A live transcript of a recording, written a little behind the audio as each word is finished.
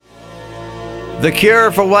The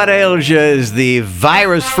cure for what ails you is the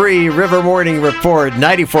virus-free River Morning Report.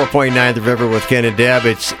 94.9 The River with Ken and Deb.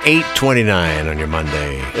 It's 8:29 on your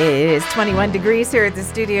Monday. It is 21 degrees here at the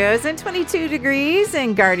studios and 22 degrees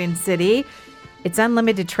in Garden City. It's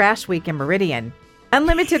Unlimited Trash Week in Meridian.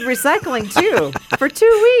 Unlimited recycling, too, for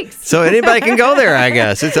 2 weeks. So anybody can go there, I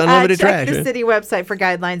guess. It's unlimited trash. Check the city website for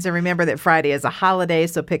guidelines, and remember that Friday is a holiday,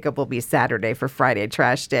 so pickup will be Saturday for Friday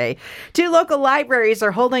Trash Day. 2 local libraries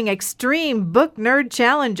are holding extreme book nerd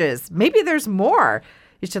challenges. Maybe there's more.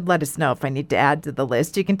 You should let us know if I need to add to the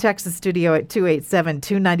list. You can text the studio at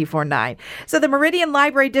 287-2949. So the Meridian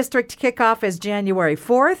Library District kickoff is January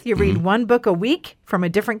 4th. You read one book a week from a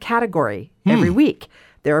different category every week.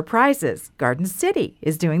 There are prizes. Garden City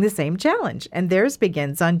is doing the same challenge, and theirs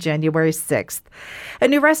begins on January 6th. A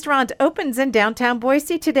new restaurant opens in downtown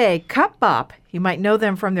Boise today, Cup Bop. You might know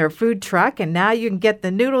them from their food truck, and now you can get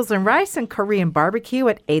the noodles and rice and Korean barbecue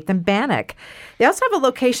at 8th and Bannock. They also have a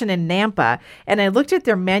location in Nampa, and I looked at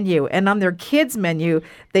their menu, and on their kids' menu,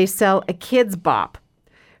 they sell a Kids Bop,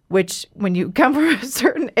 which when you come from a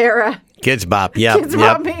certain era... Kids Bop, yeah. Kids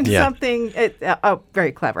Bop means something.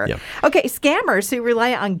 Very clever. Yep. Okay, scammers who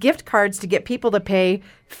rely on gift cards to get people to pay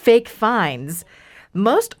fake fines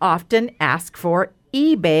most often ask for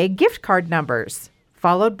eBay gift card numbers,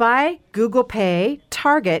 followed by Google Pay,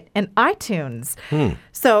 Target, and iTunes.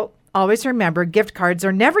 So always remember, gift cards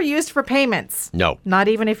are never used for payments. No. Not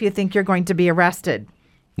even if you think you're going to be arrested.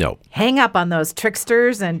 No. Hang up on those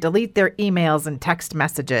tricksters and delete their emails and text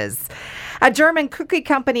messages. A German cookie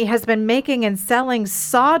company has been making and selling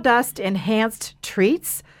sawdust-enhanced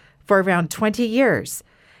treats for around 20 years.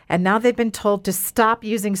 And now they've been told to stop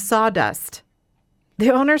using sawdust. The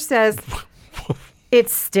owner says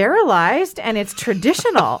it's sterilized and it's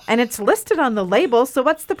traditional and it's listed on the label. So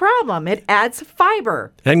what's the problem? It adds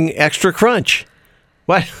fiber. And extra crunch.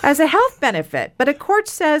 What? As a health benefit. But a court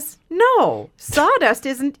says, no, sawdust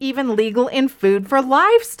isn't even legal in food for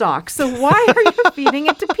livestock. So why are you feeding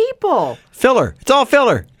it to people? Filler. It's all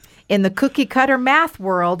filler. In the cookie cutter math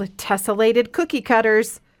world, tessellated cookie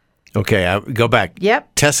cutters. Okay, go back.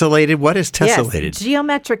 Yep. Tessellated? What is tessellated? Yes,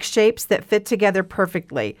 geometric shapes that fit together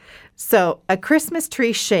perfectly. So a Christmas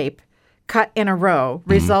tree shape cut in a row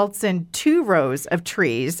results in 2 rows of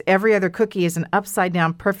trees. Every other cookie is an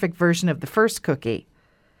upside-down perfect version of the first cookie.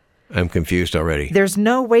 I'm confused already. There's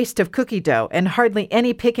no waste of cookie dough and hardly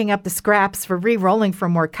any picking up the scraps for re-rolling for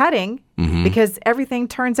more cutting because everything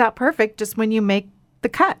turns out perfect just when you make the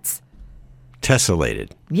cuts.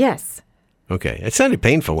 Tessellated. Yes. Okay. It sounded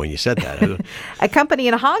painful when you said that. A company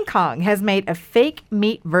in Hong Kong has made a fake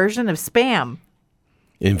meat version of Spam.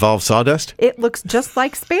 Involves sawdust? It looks just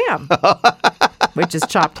like Spam, which is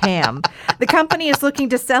chopped ham. The company is looking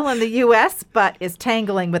to sell in the U.S., but is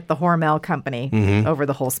tangling with the Hormel company over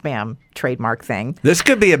the whole Spam trademark thing. This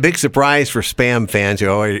could be a big surprise for Spam fans who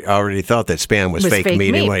already thought that Spam was fake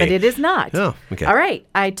meat anyway. But it is not. Oh, okay. All right.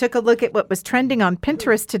 I took a look at what was trending on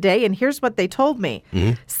Pinterest today, and here's what they told me.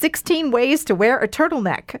 16 ways to wear a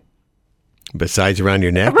turtleneck. Besides around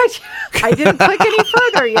your neck? Right. I didn't click any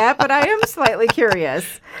further yet, but I am slightly curious.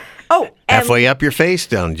 Oh, and halfway up your face,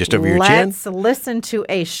 down just over your chin? let's listen to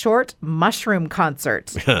a short mushroom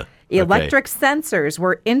concert. Electric sensors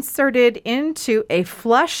were inserted into a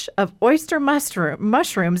flush of oyster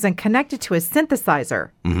mushrooms and connected to a synthesizer.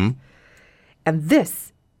 And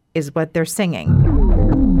this is what they're singing.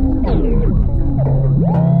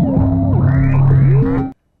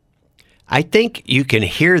 I think you can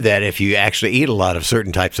hear that if you actually eat a lot of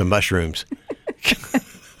certain types of mushrooms.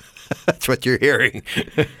 That's what you're hearing.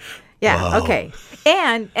 Yeah, Wow. okay.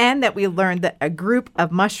 And that we learned that a group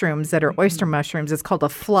of mushrooms that are oyster mushrooms is called a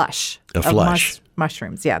flush. A flush.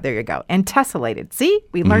 Mushrooms. Yeah, there you go. And tessellated. See,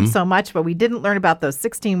 we learned so much, but we didn't learn about those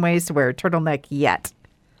 16 ways to wear a turtleneck yet.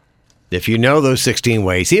 If you know those 16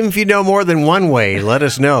 ways, even if you know more than one way, let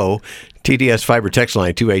us know. TDS Fiber text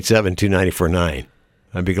line 287-2949.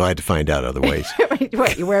 I'd be glad to find out other ways.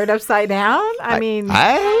 What, you wear it upside down? I mean,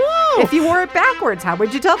 I don't know. if you wore it backwards, how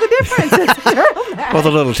would you tell the difference? It's a turtleneck. Well,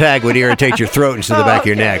 the little tag would irritate your throat instead of the back of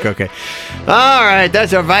your neck. Okay. All right.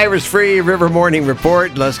 That's our virus-free River Morning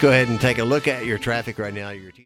Report. Let's go ahead and take a look at your traffic right now.